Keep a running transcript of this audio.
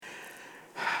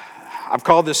I've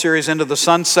called this series Into the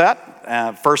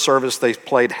Sunset. First service, they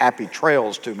played Happy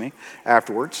Trails to me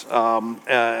afterwards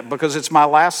because it's my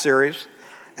last series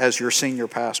as your senior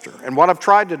pastor. And what I've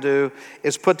tried to do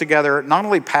is put together not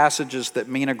only passages that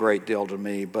mean a great deal to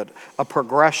me, but a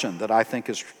progression that I think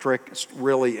is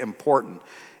really important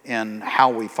in how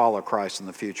we follow Christ in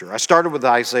the future. I started with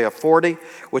Isaiah 40,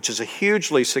 which is a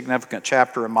hugely significant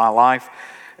chapter in my life.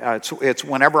 It's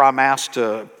whenever I'm asked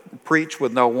to preach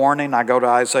with no warning, I go to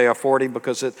Isaiah 40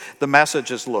 because the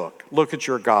message is look at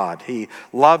your God. He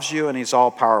loves you and He's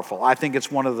all-powerful. I think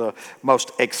it's one of the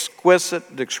most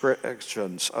exquisite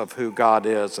descriptions of who God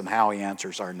is and how He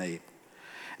answers our need.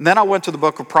 And then I went to the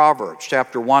book of Proverbs.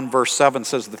 Chapter 1, verse 7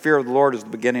 says, "The fear of the Lord is the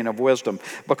beginning of wisdom."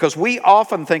 Because we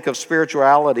often think of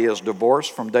spirituality as divorce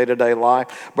from day-to-day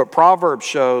life, but Proverbs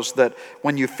shows that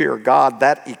when you fear God,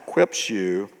 that equips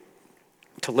you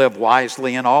to live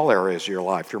wisely in all areas of your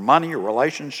life. Your money, your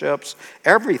relationships,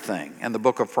 everything in the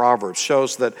book of Proverbs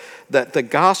shows that the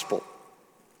gospel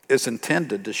is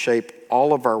intended to shape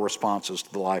all of our responses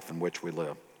to the life in which we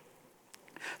live.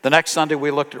 The next Sunday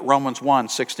we looked at Romans 1,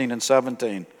 16 and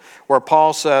 17, where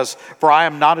Paul says, "For I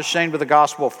am not ashamed of the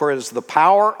gospel, for it is the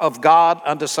power of God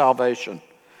unto salvation."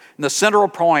 And the central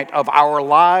point of our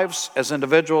lives as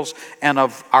individuals and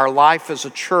of our life as a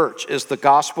church is the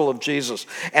gospel of Jesus.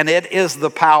 And it is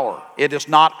the power. It is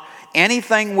not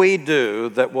anything we do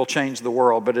that will change the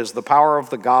world, but it is the power of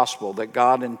the gospel that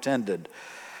God intended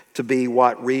to be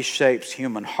what reshapes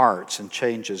human hearts and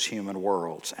changes human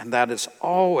worlds. And that has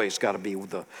always got to be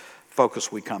the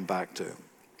focus we come back to.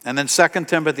 And then 2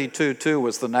 Timothy 2:2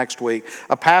 was the next week,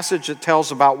 a passage that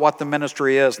tells about what the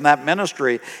ministry is. And that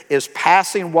ministry is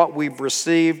passing what we've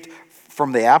received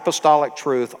from the apostolic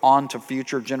truth on to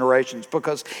future generations,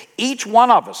 because each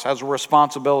one of us has a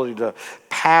responsibility to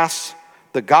pass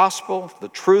the gospel, the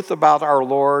truth about our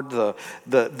Lord,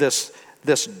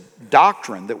 this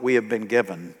doctrine that we have been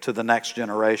given to the next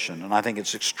generation. And I think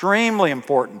it's extremely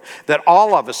important that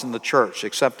all of us in the church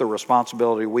accept the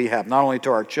responsibility we have, not only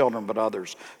to our children, but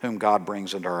others whom God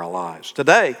brings into our lives.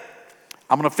 Today,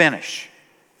 I'm going to finish.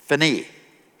 Fini,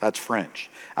 that's French.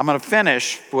 I'm going to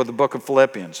finish with the book of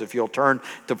Philippians, if you'll turn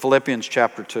to Philippians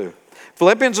chapter 2.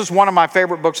 Philippians is one of my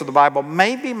favorite books of the Bible,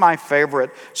 maybe my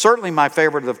favorite, certainly my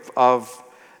favorite of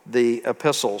the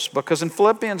epistles, because in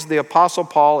Philippians, the Apostle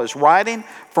Paul is writing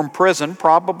from prison,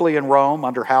 probably in Rome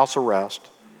under house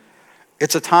arrest.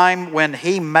 It's a time when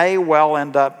he may well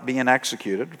end up being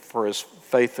executed for his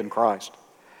faith in Christ.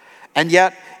 And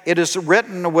yet, it is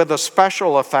written with a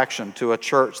special affection to a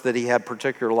church that he had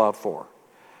particular love for.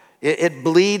 It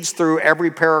bleeds through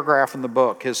every paragraph in the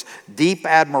book, his deep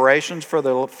admirations for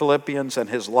the Philippians and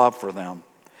his love for them.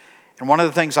 And one of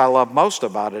the things I love most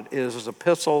about it is his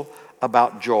epistle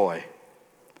about joy.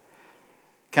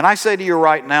 Can I say to you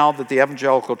right now that the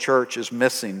evangelical church is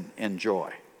missing in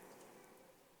joy?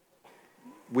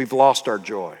 We've lost our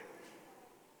joy.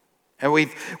 And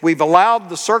we've allowed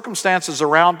the circumstances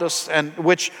around us, and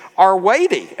which are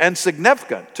weighty and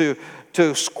significant,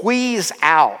 to squeeze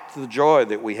out the joy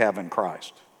that we have in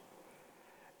Christ.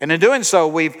 And in doing so,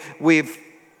 we've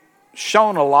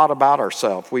shown a lot about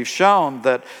ourselves. We've shown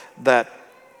that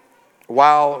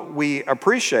while we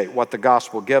appreciate what the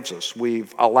gospel gives us,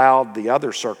 we've allowed the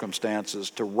other circumstances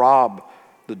to rob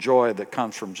the joy that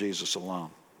comes from Jesus alone.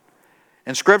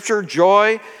 In Scripture,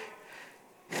 joy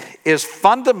is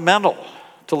fundamental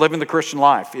to living the Christian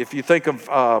life. If you think of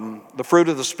the fruit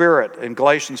of the Spirit in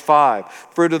Galatians 5,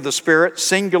 fruit of the Spirit,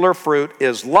 singular fruit,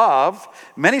 is love.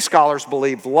 Many scholars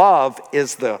believe love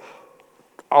is the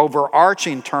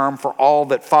overarching term for all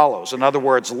that follows. In other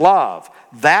words, love,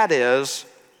 that is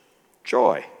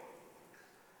joy.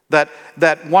 That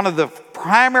one of the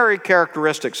primary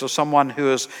characteristics of someone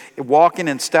who is walking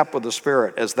in step with the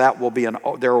Spirit is there will be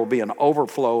an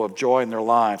overflow of joy in their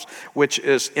lives, which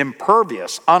is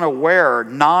impervious, unaware,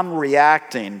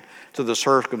 non-reacting to the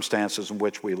circumstances in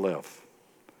which we live.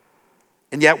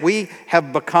 And yet we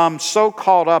have become so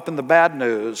caught up in the bad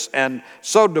news and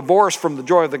so divorced from the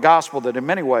joy of the gospel that in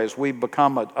many ways we've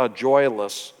become a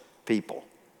joyless people.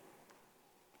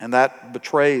 And that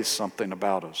betrays something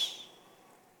about us.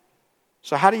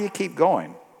 So how do you keep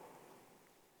going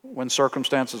when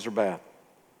circumstances are bad?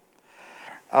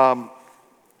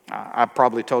 I've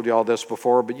probably told you all this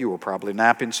before, but you were probably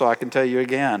napping, so I can tell you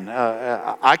again.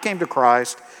 I came to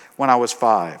Christ when I was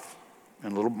 5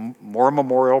 in a little more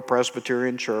Memorial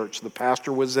Presbyterian church. The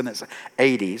pastor was in his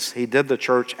 80s. He did the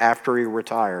church after he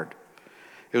retired.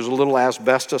 It was a little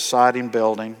asbestos siding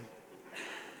building.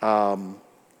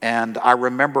 And I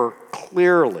remember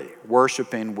clearly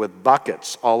worshiping with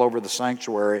buckets all over the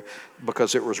sanctuary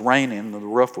because it was raining and the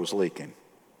roof was leaking.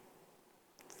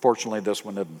 Fortunately, this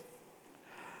one didn't.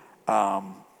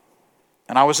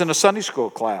 And I was in a Sunday school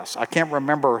class. I can't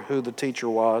remember who the teacher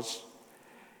was.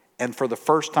 And for the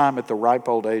first time at the ripe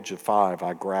old age of 5,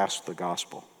 I grasped the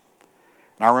gospel.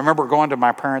 And I remember going to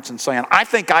my parents and saying, I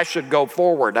think I should go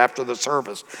forward after the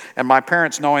service. And my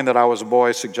parents, knowing that I was a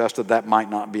boy, suggested that might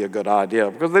not be a good idea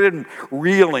because they didn't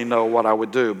really know what I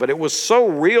would do. But it was so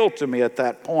real to me at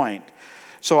that point.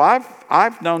 So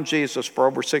I've known Jesus for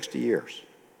over 60 years.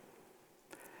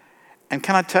 And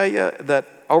can I tell you that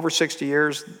over 60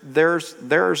 years, there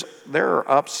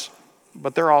are ups,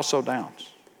 but there are also downs.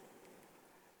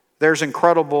 There's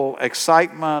incredible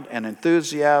excitement and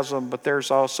enthusiasm, but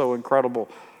there's also incredible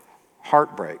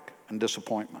heartbreak and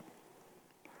disappointment.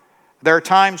 There are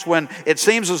times when it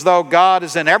seems as though God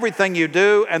is in everything you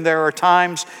do, and there are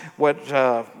times what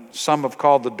some have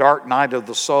called the dark night of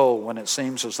the soul, when it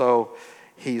seems as though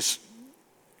He's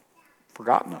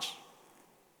forgotten us.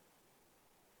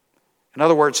 In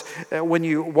other words, when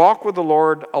you walk with the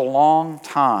Lord a long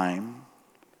time,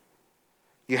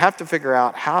 you have to figure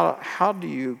out how do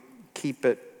you keep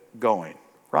it going,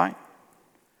 right?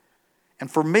 And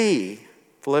for me,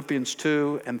 Philippians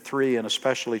 2 and 3, and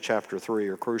especially chapter 3,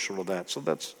 are crucial to that. So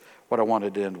that's what I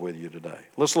wanted to end with you today.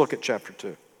 Let's look at chapter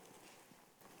 2.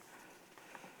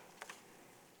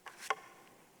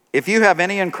 If you have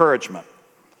any encouragement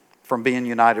from being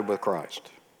united with Christ,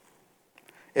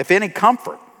 if any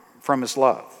comfort from His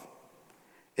love,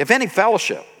 if any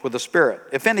fellowship with the Spirit,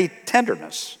 if any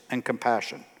tenderness and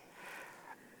compassion.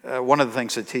 One of the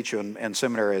things they teach you in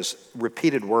seminary is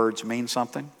repeated words mean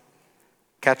something.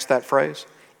 Catch that phrase?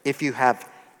 If you have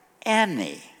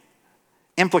any.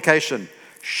 Implication,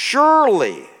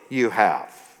 surely you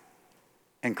have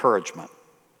encouragement.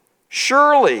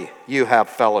 Surely you have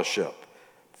fellowship.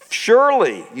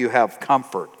 Surely you have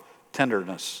comfort,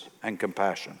 tenderness, and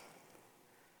compassion.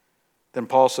 Then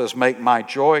Paul says, make my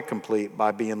joy complete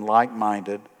by being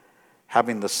like-minded,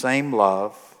 having the same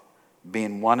love,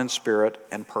 being one in spirit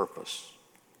and purpose.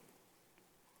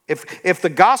 If the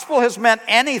gospel has meant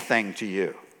anything to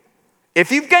you,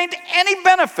 if you've gained any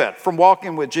benefit from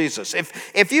walking with Jesus,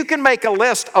 if you can make a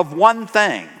list of one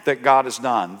thing that God has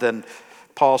done, then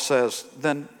Paul says,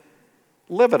 then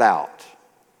live it out.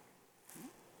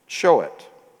 Show it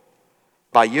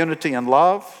by unity and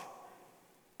love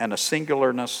and a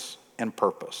singularness and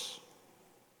purpose.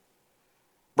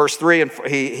 Verse 3,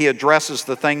 he addresses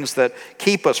the things that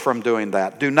keep us from doing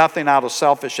that. Do nothing out of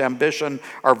selfish ambition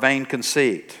or vain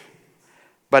conceit,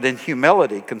 but in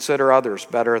humility consider others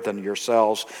better than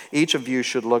yourselves. Each of you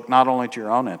should look not only to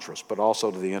your own interests, but also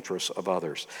to the interests of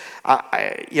others.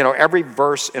 Every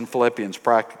verse in Philippians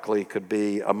practically could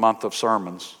be a month of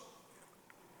sermons.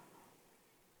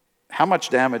 How much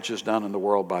damage is done in the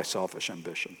world by selfish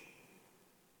ambition?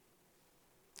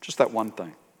 Just that one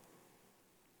thing.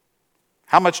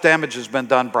 How much damage has been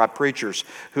done by preachers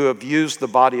who have used the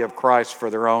body of Christ for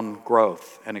their own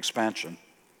growth and expansion?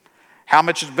 How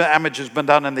much damage has been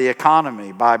done in the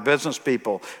economy by business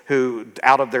people who,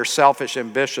 out of their selfish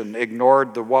ambition,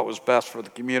 ignored what was best for the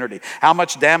community? How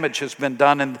much damage has been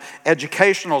done in the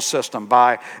educational system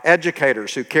by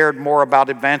educators who cared more about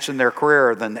advancing their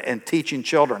career than in teaching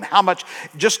children? How much,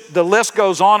 just the list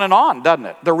goes on, doesn't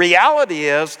it? The reality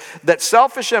is that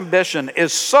selfish ambition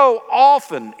is so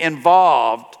often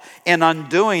involved in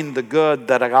undoing the good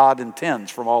that God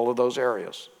intends from all of those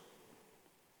areas.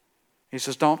 He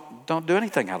says, don't do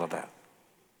anything out of that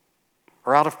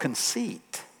or out of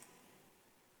conceit.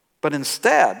 But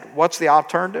instead, what's the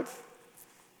alternative?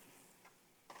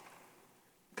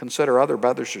 Consider other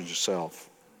brothers as yourself.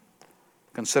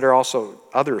 Consider also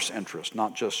others' interests,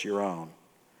 not just your own.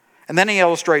 And then he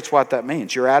illustrates what that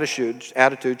means. Your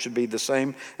attitude should be the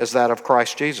same as that of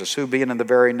Christ Jesus, who being in the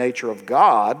very nature of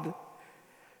God,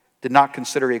 did not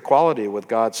consider equality with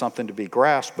God something to be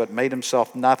grasped, but made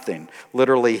himself nothing.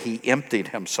 Literally, he emptied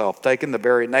himself, taking the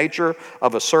very nature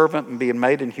of a servant and being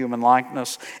made in human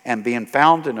likeness, and being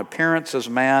found in appearance as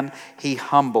man, he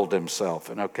humbled himself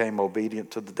and became obedient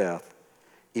to the death,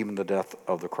 even the death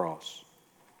of the cross.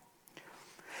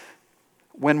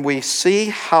 When we see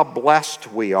how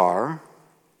blessed we are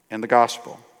in the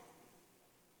gospel,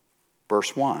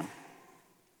 verse 1,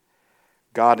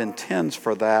 God intends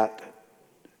for that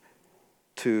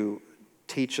to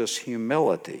teach us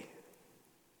humility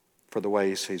for the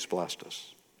ways he's blessed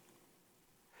us.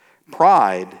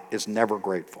 Pride is never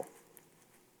grateful.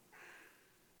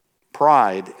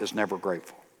 Pride is never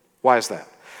grateful. Why is that?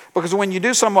 Because when you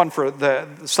do something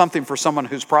for someone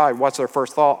who's pride, what's their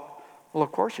first thought? Well,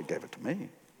 of course you gave it to me,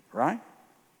 right?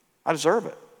 I deserve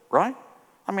it, right?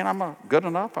 I mean, I'm good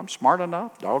enough. I'm smart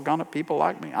enough. Doggone it, people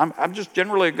like me. I'm just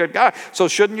generally a good guy. So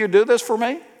shouldn't you do this for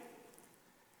me?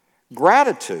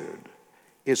 Gratitude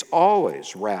is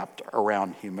always wrapped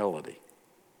around humility.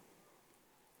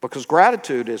 Because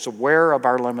gratitude is aware of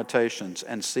our limitations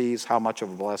and sees how much of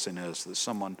a blessing it is that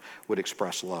someone would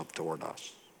express love toward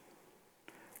us.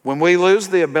 When we lose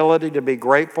the ability to be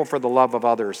grateful for the love of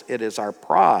others, it is our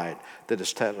pride that is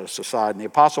set us aside. And the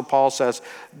Apostle Paul says,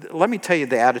 let me tell you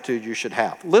the attitude you should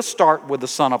have. Let's start with the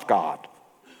Son of God,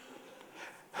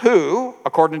 who,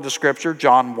 according to Scripture,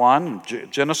 John 1,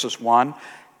 Genesis 1,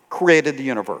 created the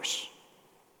universe.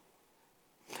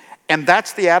 And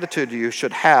that's the attitude you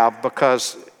should have,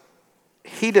 because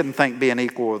he didn't think being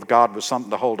equal with God was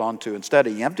something to hold on to. Instead,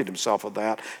 he emptied himself of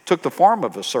that, took the form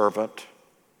of a servant.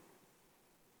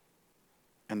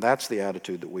 And that's the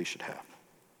attitude that we should have.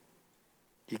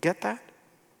 You get that?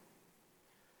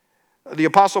 The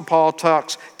Apostle Paul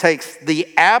takes the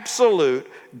absolute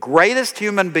greatest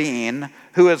human being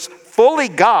who is fully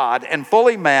God and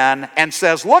fully man and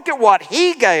says, look at what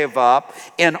he gave up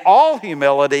in all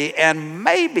humility, and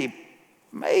maybe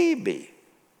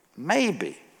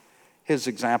his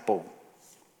example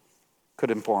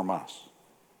could inform us.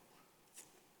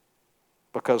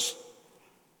 Because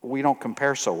we don't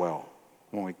compare so well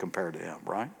when we compare to him,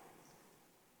 right?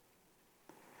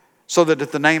 So that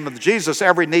at the name of Jesus,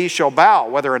 every knee shall bow,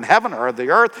 whether in heaven or the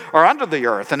earth or under the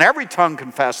earth, and every tongue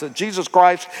confess that Jesus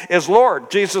Christ is Lord.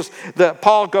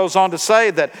 Paul goes on to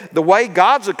say that the way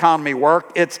God's economy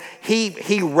works, it's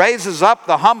he raises up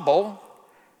the humble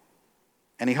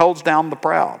and he holds down the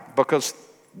proud, because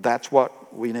that's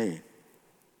what we need.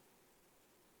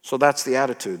 So that's the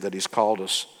attitude that he's called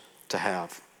us to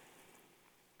have.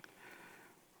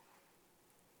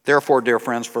 Therefore, dear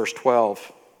friends, verse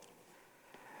 12,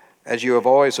 as you have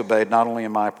always obeyed, not only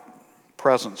in my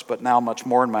presence, but now much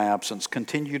more in my absence,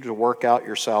 continue to work out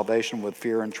your salvation with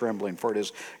fear and trembling, for it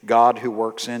is God who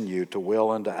works in you to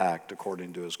will and to act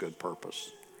according to his good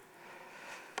purpose.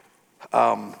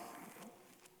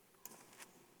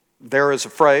 There is a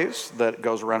phrase that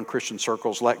goes around Christian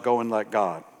circles, let go and let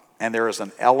God. And there is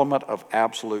an element of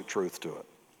absolute truth to it.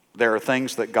 There are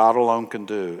things that God alone can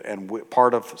do, and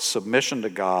part of submission to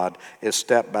God is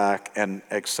step back and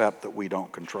accept that we don't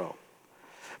control.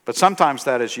 But sometimes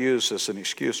that is used as an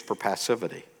excuse for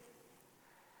passivity.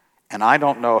 And I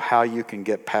don't know how you can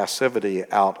get passivity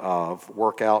out of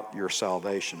work out your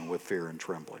salvation with fear and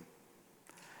trembling.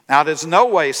 Now, there's no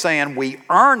way saying we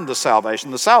earn the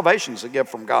salvation. The salvation is a gift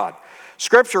from God.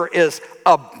 Scripture is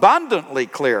abundantly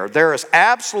clear. There is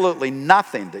absolutely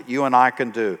nothing that you and I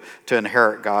can do to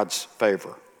inherit God's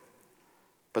favor.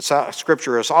 But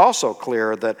Scripture is also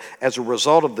clear that as a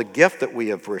result of the gift that we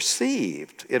have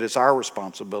received, it is our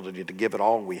responsibility to give it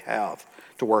all we have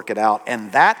to work it out.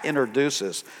 And that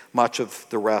introduces much of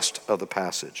the rest of the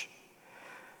passage.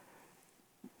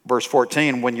 Verse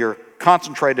 14, when you're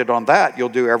concentrated on that, you'll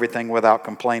do everything without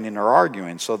complaining or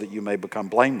arguing, so that you may become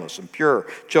blameless and pure,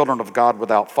 children of God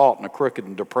without fault in a crooked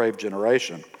and depraved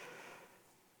generation.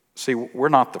 See, we're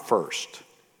not the first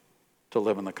to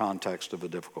live in the context of a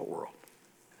difficult world,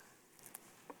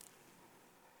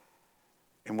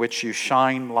 in which you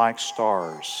shine like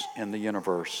stars in the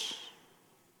universe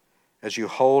as you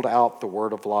hold out the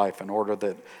word of life, in order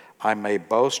that I may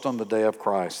boast on the day of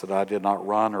Christ that I did not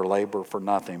run or labor for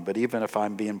nothing. But even if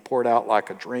I'm being poured out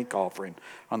like a drink offering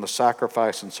on the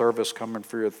sacrifice and service coming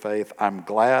through with faith, I'm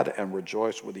glad and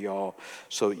rejoice with you all,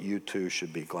 so that you too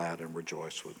should be glad and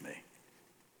rejoice with me.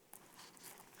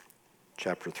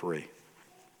 Chapter 3.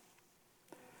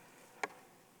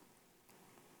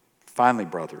 Finally,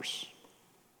 brothers,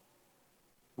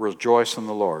 rejoice in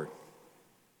the Lord.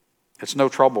 It's no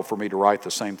trouble for me to write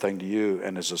the same thing to you,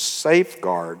 and as a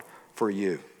safeguard for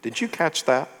you. Did you catch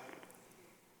that?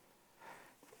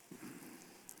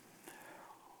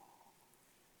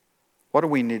 What do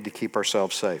we need to keep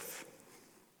ourselves safe?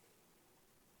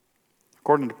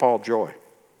 According to Paul, joy.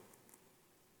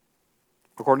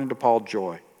 According to Paul,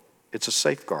 joy. It's a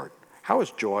safeguard. How is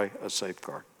joy a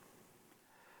safeguard?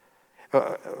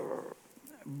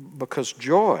 Because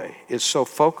joy is so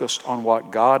focused on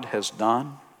what God has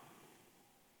done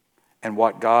and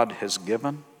what God has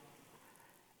given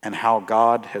and how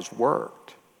God has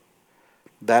worked,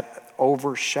 that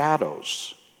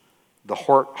overshadows the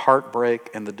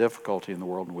heartbreak and the difficulty in the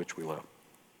world in which we live.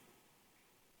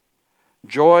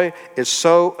 Joy is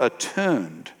so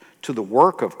attuned to the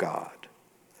work of God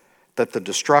that the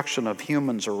destruction of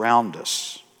humans around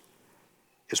us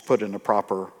is put in a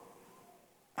proper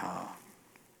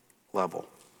level.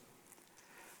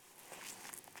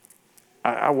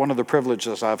 One of the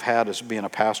privileges I've had as being a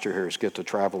pastor here is get to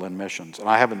travel in missions. And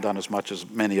I haven't done as much as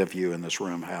many of you in this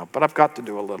room have, but I've got to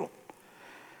do a little.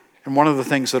 And one of the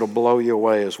things that'll blow you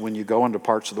away is when you go into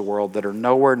parts of the world that are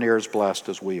nowhere near as blessed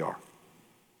as we are.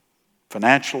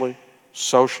 Financially,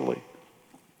 socially,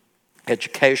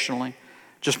 educationally.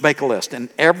 Just make a list. In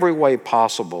every way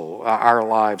possible, our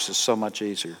lives is so much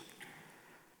easier.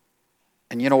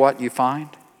 And you know what you find?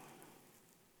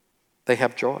 They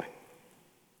have joy.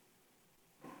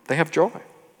 They have joy.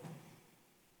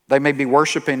 They may be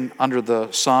worshiping under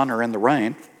the sun or in the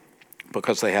rain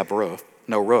because they have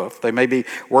no roof. They may be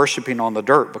worshiping on the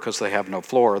dirt because they have no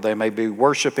floor. They may be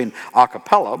worshiping a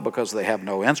cappella because they have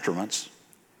no instruments.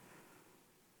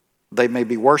 They may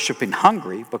be worshiping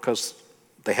hungry because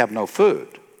they have no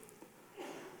food.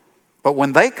 But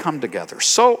when they come together,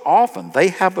 so often they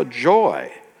have a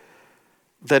joy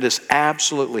that is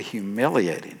absolutely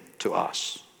humiliating to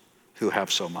us who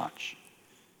have so much.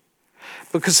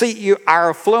 Because see, our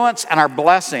affluence and our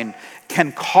blessing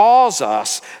can cause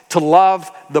us to love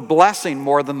the blessing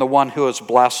more than the one who has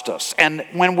blessed us. And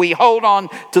when we hold on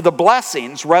to the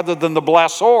blessings rather than the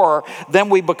blessor, then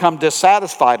we become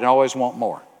dissatisfied and always want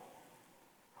more.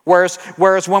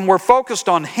 Whereas when we're focused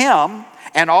on Him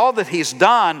and all that He's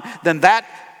done, then that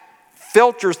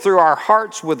filters through our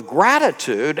hearts with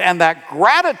gratitude, and that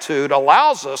gratitude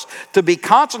allows us to be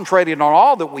concentrating on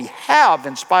all that we have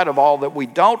in spite of all that we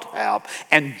don't have.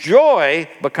 And joy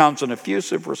becomes an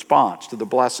effusive response to the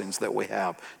blessings that we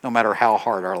have, no matter how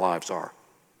hard our lives are.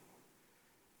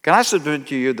 Can I submit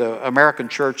to you, the American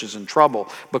church is in trouble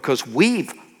because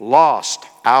we've lost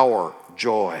our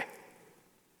joy.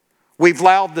 We've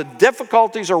allowed the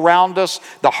difficulties around us,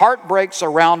 the heartbreaks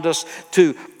around us,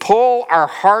 to pull our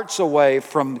hearts away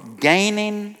from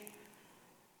gaining,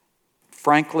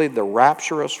 frankly, the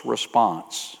rapturous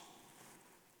response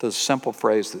to the simple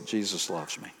phrase that Jesus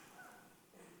loves me.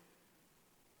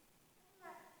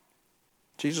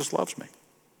 Jesus loves me.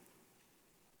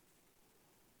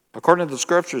 According to the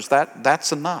Scriptures,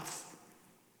 that's enough.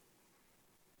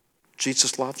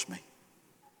 Jesus loves me.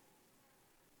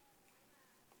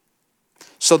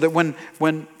 So that when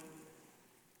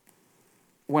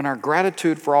our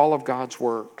gratitude for all of God's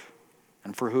work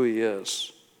and for who He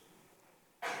is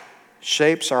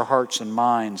shapes our hearts and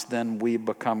minds, then we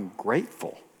become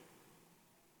grateful.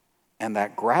 And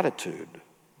that gratitude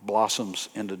blossoms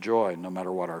into joy no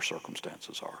matter what our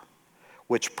circumstances are,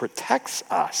 which protects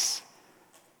us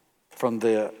from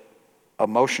the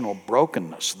emotional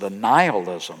brokenness, the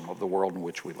nihilism of the world in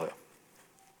which we live.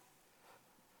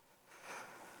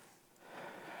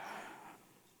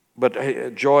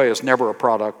 But joy is never a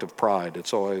product of pride.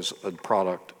 It's always a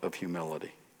product of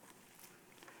humility.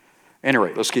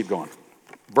 Anyway, let's keep going.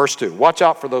 Verse 2, watch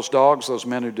out for those dogs, those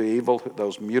men who do evil,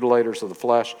 those mutilators of the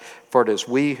flesh, for it is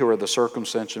we who are the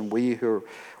circumcision, we who are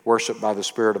worshiped by the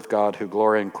Spirit of God, who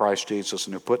glory in Christ Jesus,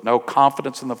 and who put no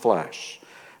confidence in the flesh,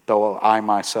 though I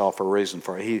myself are reason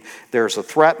for it. There's a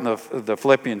threat in the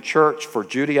Philippian church for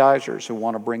Judaizers who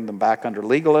want to bring them back under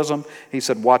legalism. He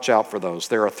said, watch out for those.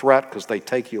 They're a threat because they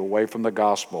take you away from the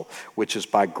gospel, which is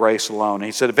by grace alone.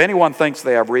 He said, if anyone thinks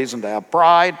they have reason to have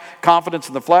pride, confidence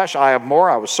in the flesh, I have more.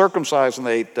 I was circumcised on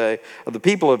the 8th day of the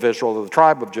people of Israel, of the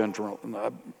tribe of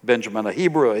Benjamin, a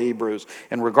Hebrew of Hebrews.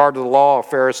 In regard to the law, a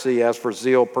Pharisee. As for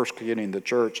zeal, persecuting the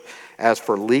church. As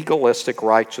for legalistic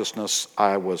righteousness,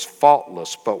 I was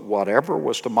faultless, but whatever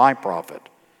was to my profit,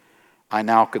 I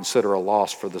now consider a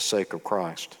loss for the sake of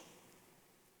Christ.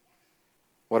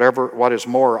 What is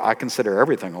more, I consider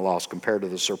everything a loss compared to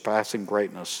the surpassing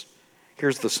greatness.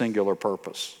 Here's the singular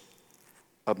purpose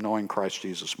of knowing Christ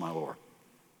Jesus, my Lord.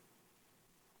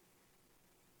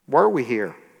 Why are we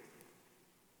here?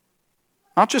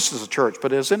 Not just as a church,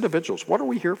 but as individuals. What are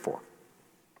we here for?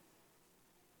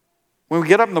 When we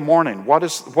get up in the morning, what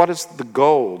is the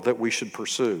goal that we should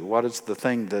pursue? What is the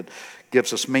thing that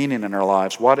gives us meaning in our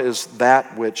lives? What is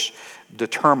that which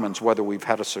determines whether we've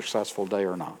had a successful day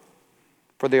or not?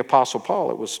 For the Apostle Paul,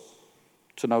 it was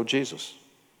to know Jesus.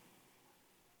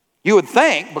 You would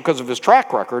think, because of his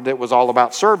track record, it was all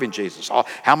about serving Jesus.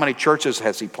 How many churches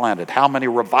has he planted? How many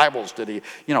revivals did he?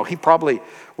 He probably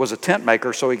was a tent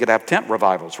maker so he could have tent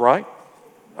revivals, right?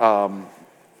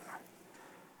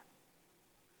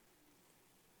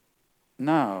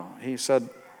 No, he said,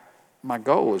 my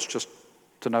goal is just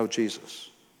to know Jesus.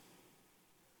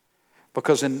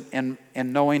 Because in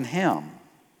knowing Him,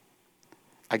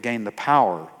 I gain the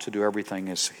power to do everything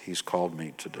as He's called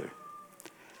me to do.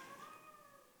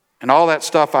 And all that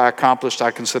stuff I accomplished, I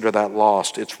consider that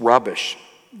lost. It's rubbish.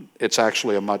 It's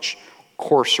actually a much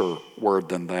coarser word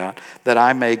than that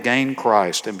I may gain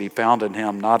Christ and be found in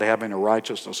him, not having a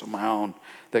righteousness of my own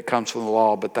that comes from the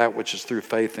law, but that which is through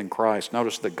faith in Christ.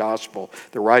 Notice the gospel,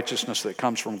 the righteousness that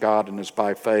comes from God and is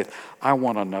by faith. I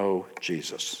want to know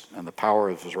Jesus and the power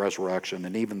of his resurrection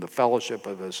and even the fellowship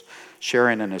of his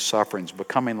sharing in his sufferings,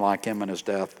 becoming like him in his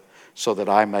death, so that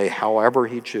I may, however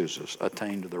he chooses,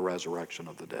 attain to the resurrection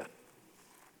of the dead.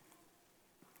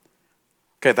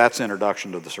 Okay, that's the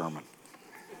introduction to the sermon.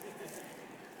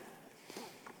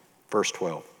 Verse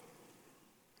 12.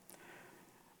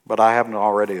 But I haven't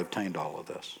already obtained all of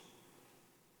this.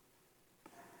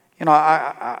 You know,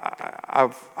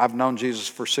 I've known Jesus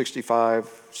for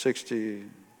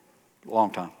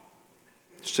long time,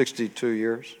 62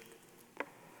 years.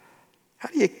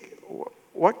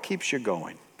 What keeps you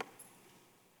going?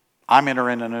 I'm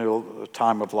entering a new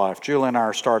time of life. Julie and I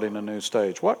are starting a new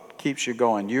stage. What keeps you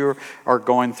going? You are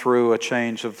going through a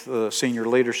change of the senior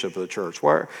leadership of the church.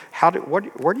 Where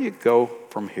do you go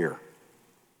from here?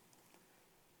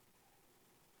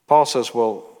 Paul says,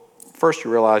 well, first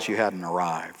you realize you hadn't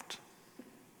arrived.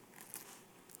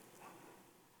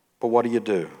 But what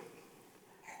do?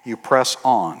 You press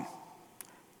on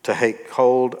to take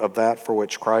hold of that for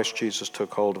which Christ Jesus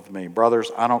took hold of me.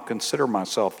 Brothers, I don't consider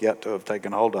myself yet to have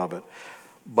taken hold of it,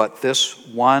 but this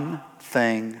one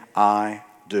thing I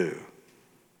do,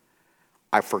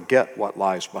 I forget what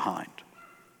lies behind.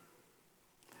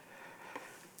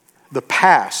 The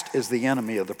past is the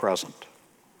enemy of the present.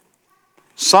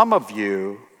 Some of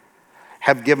you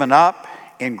have given up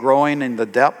in growing in the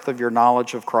depth of your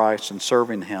knowledge of Christ and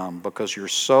serving him because you're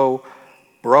so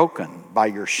broken by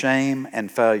your shame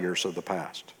and failures of the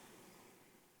past.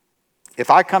 If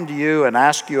I come to you and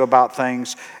ask you about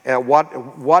things,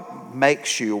 what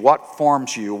makes you, what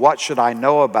forms you, what should I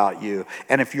know about you?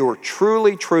 And if you were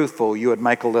truly truthful, you would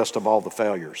make a list of all the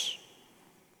failures.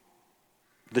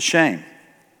 The shame.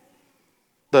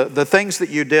 The things that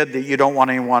you did that you don't want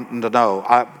anyone to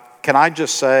know. Can I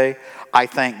just say, I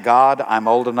thank God I'm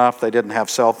old enough they didn't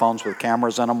have cell phones with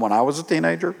cameras in them when I was a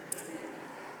teenager.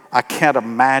 I can't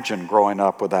imagine growing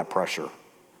up with that pressure.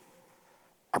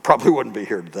 I probably wouldn't be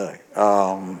here today.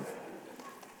 All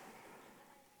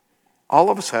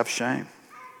of us have shame.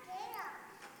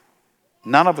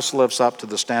 None of us lives up to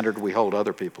the standard we hold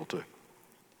other people to.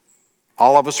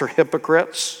 All of us are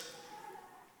hypocrites.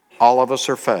 All of us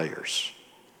are failures.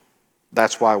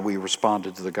 That's why we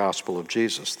responded to the gospel of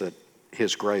Jesus, that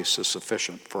his grace is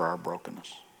sufficient for our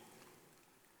brokenness.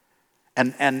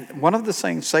 And one of the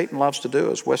things Satan loves to do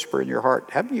is whisper in your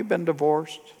heart, haven't you been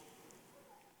divorced?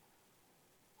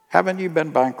 Haven't you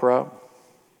been bankrupt?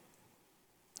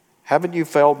 Haven't you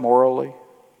failed morally?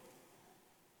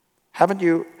 Haven't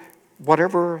you,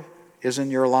 whatever is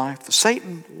in your life?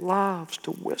 Satan loves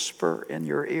to whisper in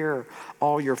your ear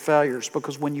all your failures,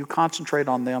 because when you concentrate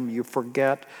on them, you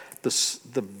forget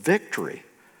the victory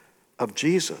of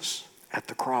Jesus at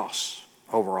the cross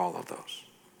over all of those.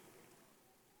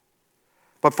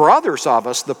 But for others of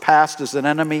us, the past is an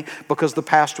enemy because the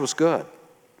past was good.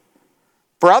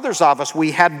 For others of us,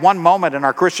 we had one moment in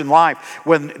our Christian life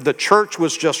when the church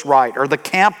was just right, or the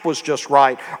camp was just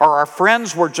right, or our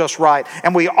friends were just right.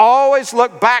 And we always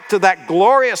look back to that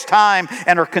glorious time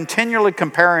and are continually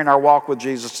comparing our walk with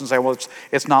Jesus and say, well,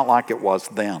 it's not like it was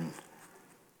then.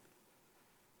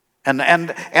 And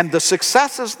the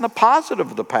successes and the positive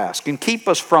of the past can keep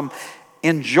us from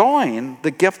enjoying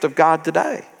the gift of God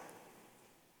today.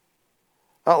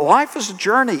 Life is a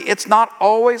journey. It's not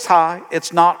always high.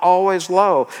 It's not always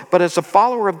low. But as a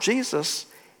follower of Jesus,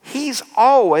 he's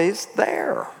always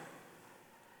there.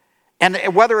 And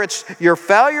whether it's your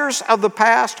failures of the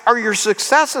past or your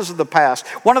successes of the past,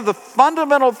 one of the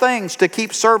fundamental things to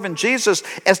keep serving Jesus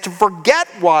is to forget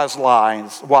what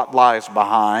lies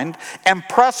behind and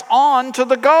press on to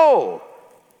the goal.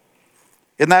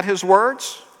 Isn't that his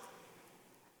words?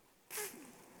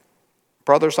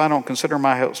 Brothers, I don't consider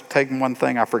myself taking one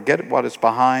thing. I forget what is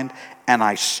behind, and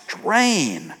I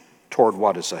strain toward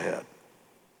what is ahead.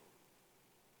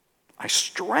 I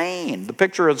strain. The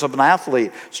picture is of an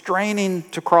athlete straining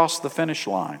to cross the finish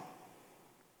line.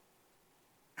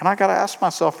 And I got to ask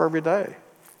myself every day,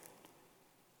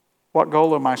 what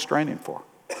goal am I straining for?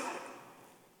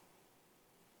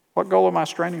 What goal am I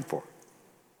straining for?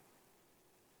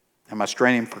 Am I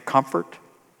straining for comfort?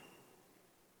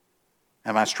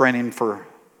 Am I straining for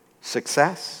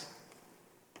success?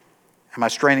 Am I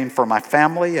straining for my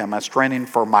family? Am I straining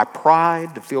for my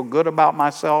pride to feel good about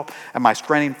myself? Am I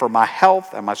straining for my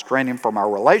health? Am I straining for my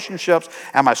relationships?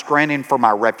 Am I straining for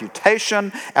my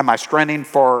reputation? Am I straining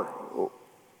for...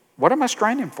 What am I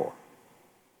straining for?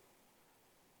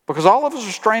 Because all of us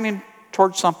are straining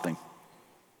towards something.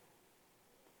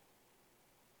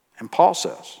 And Paul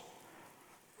says,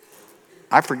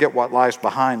 I forget what lies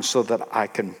behind so that I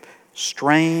can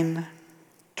strain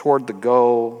toward the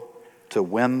goal to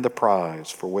win the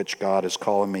prize for which God is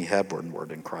calling me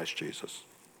heavenward in Christ Jesus.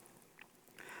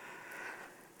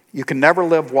 You can never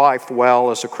live life well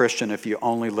as a Christian if you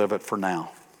only live it for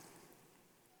now.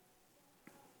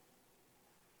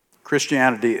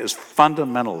 Christianity is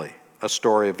fundamentally a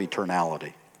story of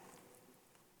eternality.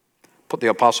 But the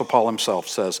Apostle Paul himself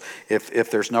says, if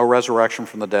there's no resurrection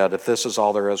from the dead, if this is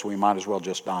all there is, we might as well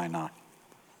just die now.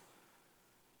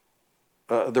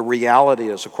 The reality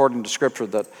is, according to Scripture,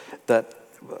 that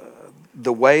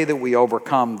the way that we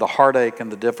overcome the heartache and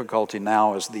the difficulty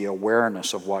now is the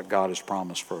awareness of what God has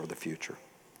promised for the future.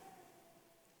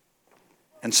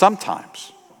 And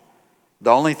sometimes,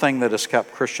 the only thing that has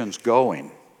kept Christians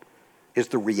going is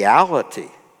the reality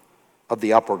of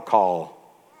the upward call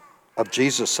of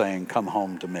Jesus saying, come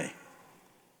home to me.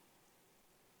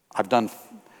 I've done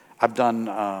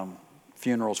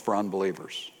funerals for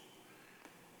unbelievers.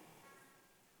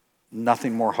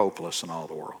 Nothing more hopeless in all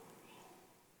the world.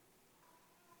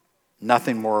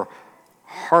 Nothing more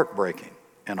heartbreaking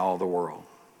in all the world.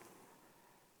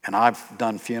 And I've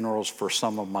done funerals for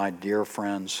some of my dear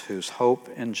friends whose hope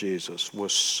in Jesus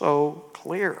was so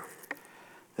clear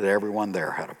that everyone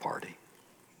there had a party.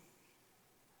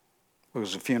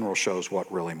 Because the funeral shows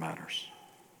what really matters.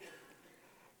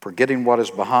 Forgetting what is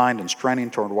behind and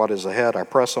straining toward what is ahead, I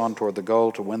press on toward the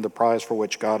goal to win the prize for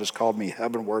which God has called me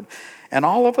heavenward. And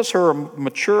all of us who are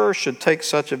mature should take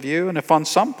such a view. And if on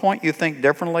some point you think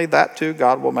differently, that too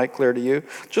God will make clear to you.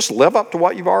 Just live up to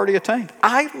what you've already attained.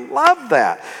 I love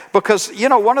that. Because,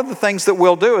 one of the things that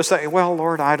we'll do is say, well,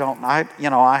 Lord, I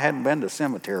hadn't been to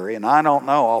cemetery and I don't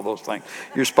know all those things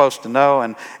you're supposed to know.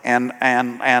 And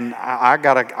I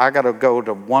gotta go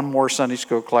to one more Sunday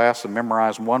school class and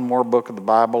memorize one more book of the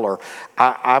Bible, or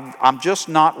I'm just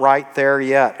not right there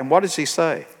yet. And what does he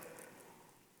say?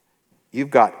 You've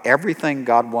got everything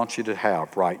God wants you to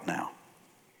have right now.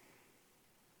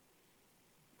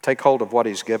 Take hold of what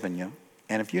he's given you.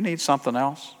 And if you need something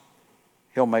else,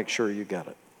 he'll make sure you get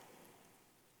it.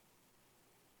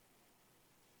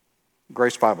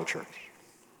 Grace Bible Church.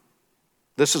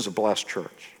 This is a blessed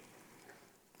church.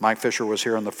 Mike Fisher was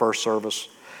here in the first service.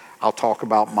 I'll talk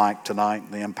about Mike tonight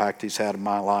and the impact he's had in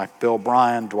my life. Bill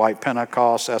Bryan, Dwight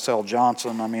Pentecost, S.L.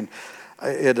 Johnson.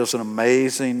 It is an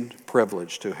amazing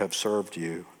privilege to have served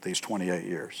you these 28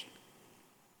 years.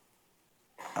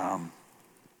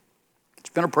 It's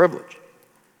been a privilege.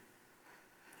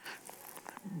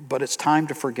 But it's time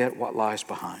to forget what lies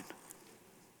behind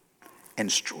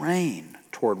and strain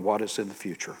toward what is in the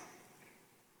future.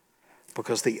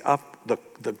 Because the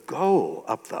goal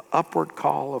of the upward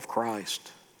call of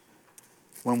Christ,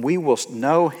 when we will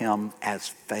know him as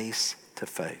face to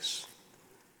face,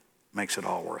 makes it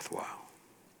all worthwhile.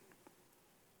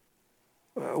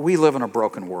 We live in a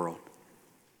broken world,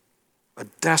 a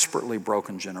desperately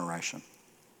broken generation.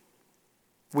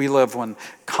 We live when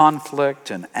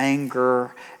conflict and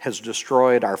anger has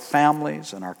destroyed our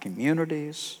families and our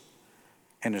communities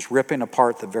and is ripping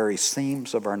apart the very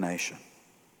seams of our nation.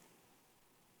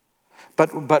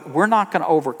 But we're not going to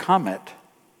overcome it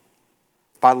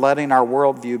by letting our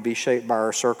worldview be shaped by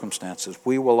our circumstances.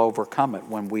 We will overcome it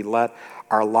when we let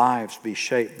our lives be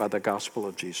shaped by the gospel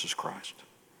of Jesus Christ.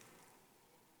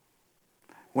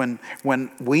 When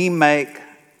we make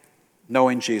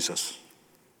knowing Jesus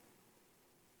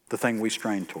the thing we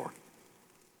strain toward.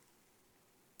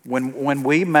 When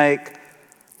we make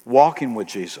walking with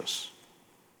Jesus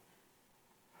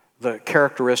the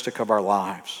characteristic of our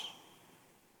lives.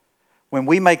 When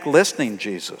we make listening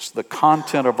Jesus the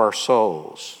content of our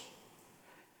souls.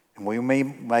 And we may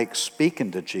make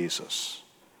speaking to Jesus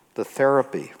the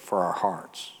therapy for our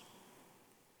hearts.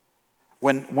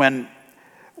 When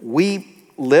we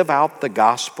live out the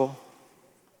gospel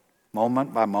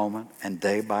moment by moment and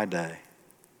day by day,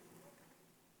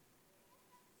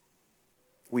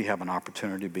 we have an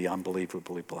opportunity to be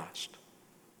unbelievably blessed.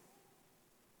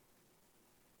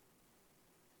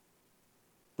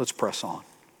 Let's press on.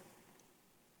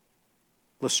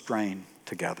 Let's strain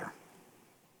together.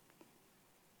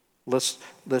 Let's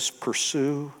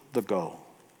pursue the goal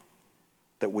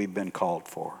that we've been called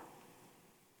for,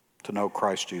 to know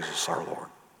Christ Jesus our Lord.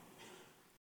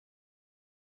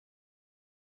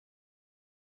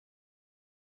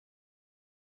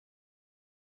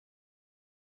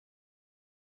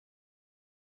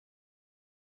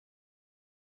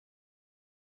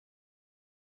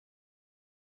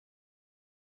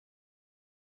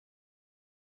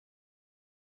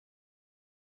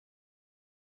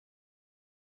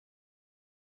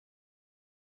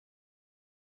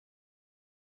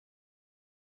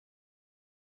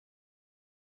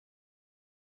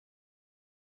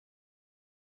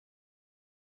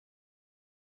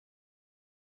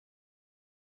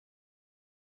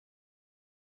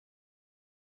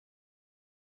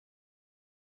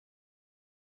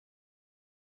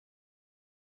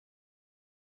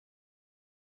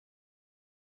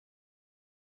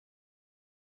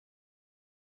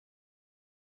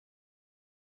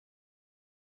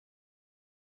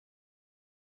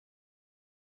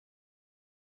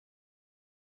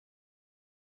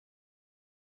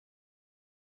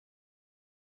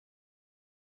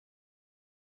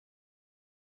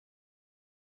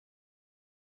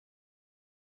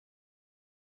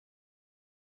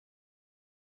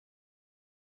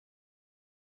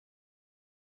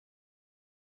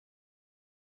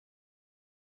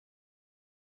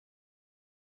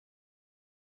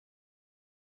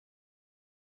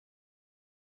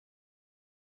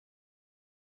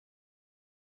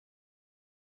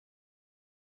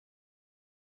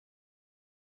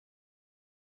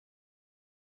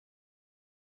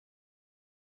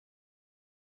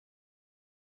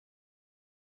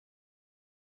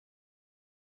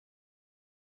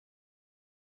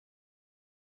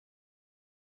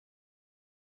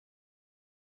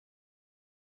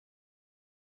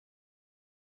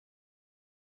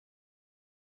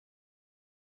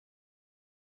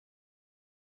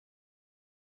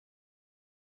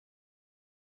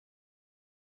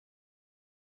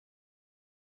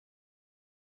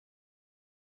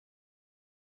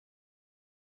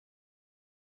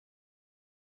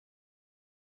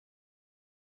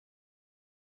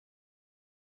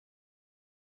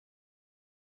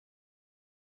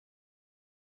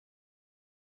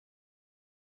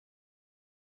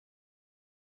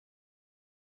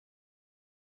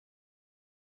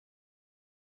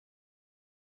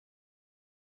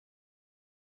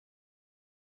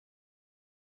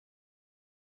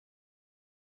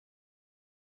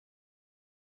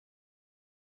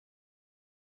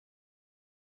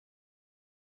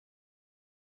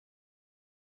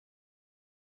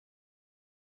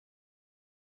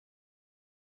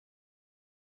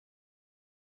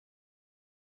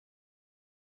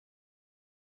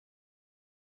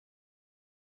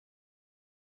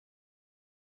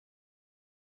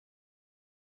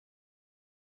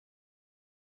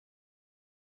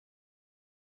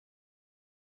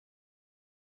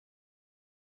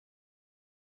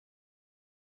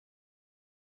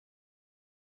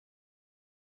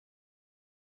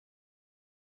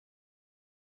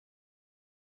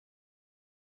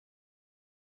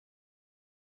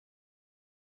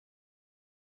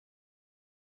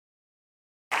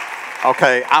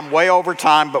 Okay, I'm way over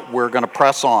time, but we're going to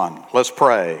press on. Let's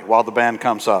pray while the band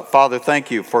comes up. Father, thank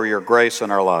you for your grace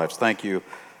in our lives. Thank you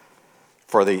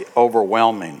for the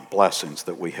overwhelming blessings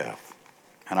that we have.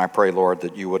 And I pray, Lord,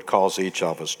 that you would cause each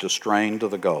of us to strain to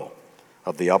the goal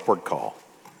of the upward call,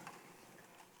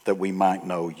 that we might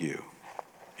know you.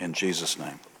 In Jesus'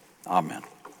 name, amen.